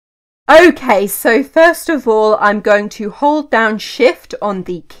Okay, so first of all, I'm going to hold down Shift on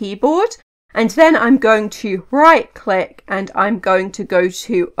the keyboard, and then I'm going to right click and I'm going to go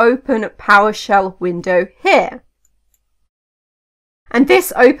to Open PowerShell window here. And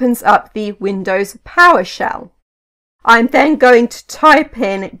this opens up the Windows PowerShell. I'm then going to type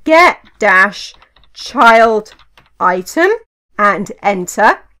in Get-ChildItem and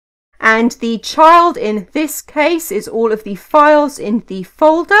enter. And the child in this case is all of the files in the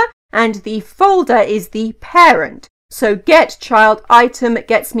folder, and the folder is the parent. So Get-ChildItem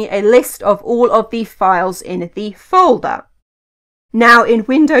gets me a list of all of the files in the folder. Now in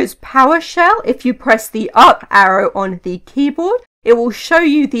Windows PowerShell, if you press the up arrow on the keyboard, it will show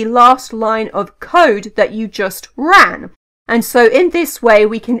you the last line of code that you just ran. And so in this way,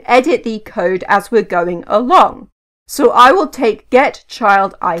 we can edit the code as we're going along. So I will take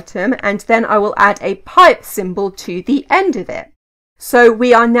Get-ChildItem and then I will add a pipe symbol to the end of it. So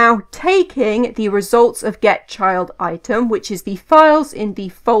we are now taking the results of Get-ChildItem, which is the files in the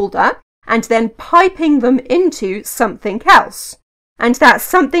folder, and then piping them into something else. And that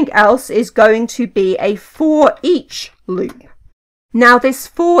something else is going to be a for each loop. Now this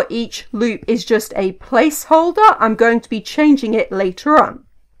for each loop is just a placeholder. I'm going to be changing it later on.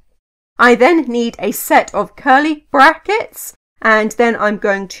 I then need a set of curly brackets, and then I'm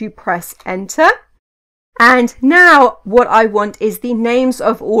going to press enter. And now what I want is the names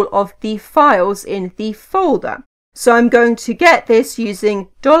of all of the files in the folder. So I'm going to get this using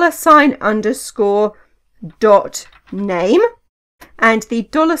 $_.name. And the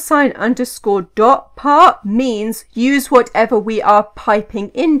 $_ part means use whatever we are piping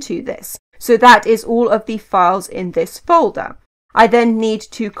into this. So that is all of the files in this folder. I then need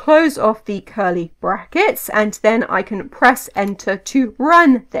to close off the curly brackets and then I can press enter to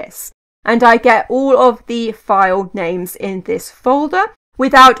run this. And I get all of the file names in this folder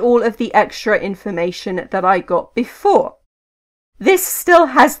without all of the extra information that I got before. This still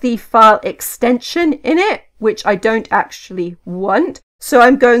has the file extension in it, which I don't actually want. So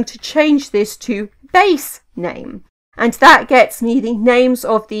I'm going to change this to basename. And that gets me the names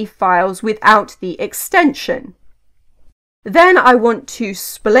of the files without the extension. Then I want to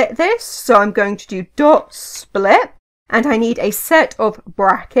split this. So I'm going to do .split. And I need a set of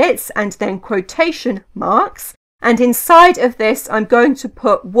brackets and then quotation marks. And inside of this, I'm going to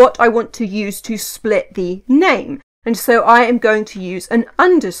put what I want to use to split the name. And so I am going to use an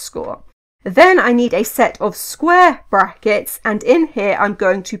underscore. Then I need a set of square brackets, and in here I'm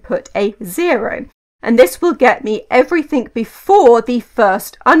going to put a 0. And this will get me everything before the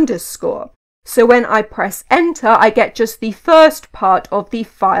first underscore. So when I press enter, I get just the first part of the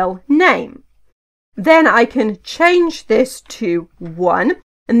file name. Then I can change this to 1,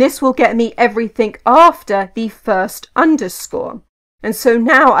 and this will get me everything after the first underscore. And so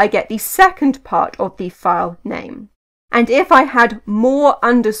now I get the second part of the file name. And if I had more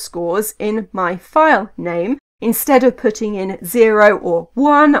underscores in my file name, instead of putting in 0 or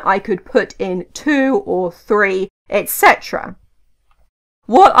 1, I could put in 2 or 3, etc.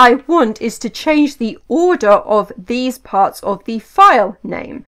 What I want is to change the order of these parts of the file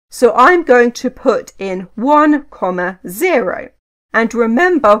name. So I'm going to put in 1, 0. And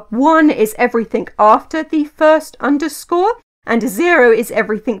remember, 1 is everything after the first underscore, and 0 is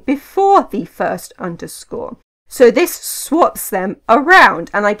everything before the first underscore. So this swaps them around,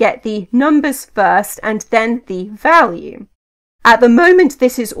 and I get the numbers first and then the value. At the moment,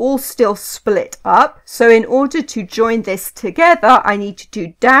 this is all still split up. So in order to join this together, I need to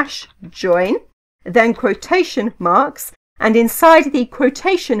do -join, then quotation marks. And inside the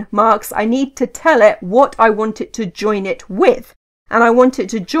quotation marks, I need to tell it what I want it to join it with. And I want it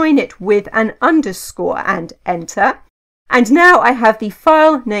to join it with an underscore and enter. And now I have the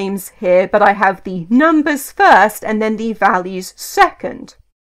file names here, but I have the numbers first and then the values second.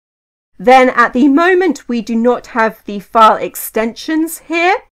 Then at the moment, we do not have the file extensions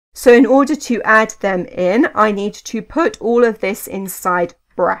here. So in order to add them in, I need to put all of this inside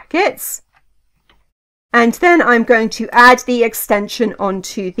brackets. And then I'm going to add the extension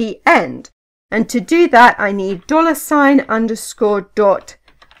onto the end. And to do that, I need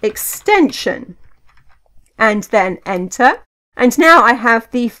 $_.extension. And then enter. And now I have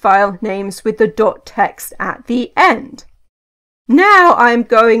the file names with the .text at the end. Now I'm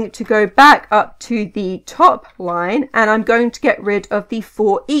going to go back up to the top line and I'm going to get rid of the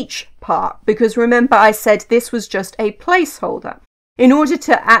for each part, because remember I said this was just a placeholder. In order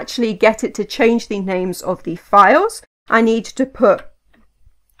to actually get it to change the names of the files, I need to put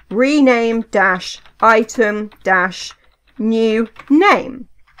rename-item-new name.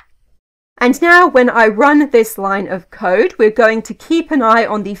 And now when I run this line of code, we're going to keep an eye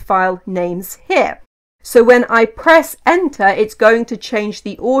on the file names here. So when I press enter, it's going to change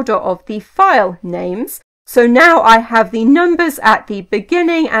the order of the file names. So now I have the numbers at the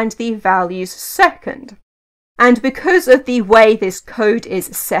beginning and the values second. And because of the way this code is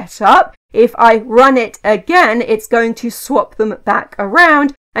set up, if I run it again, it's going to swap them back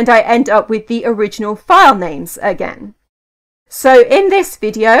around and I end up with the original file names again. So in this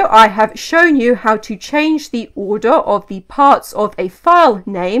video, I have shown you how to change the order of the parts of a file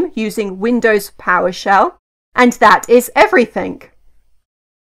name using Windows PowerShell, and that is everything.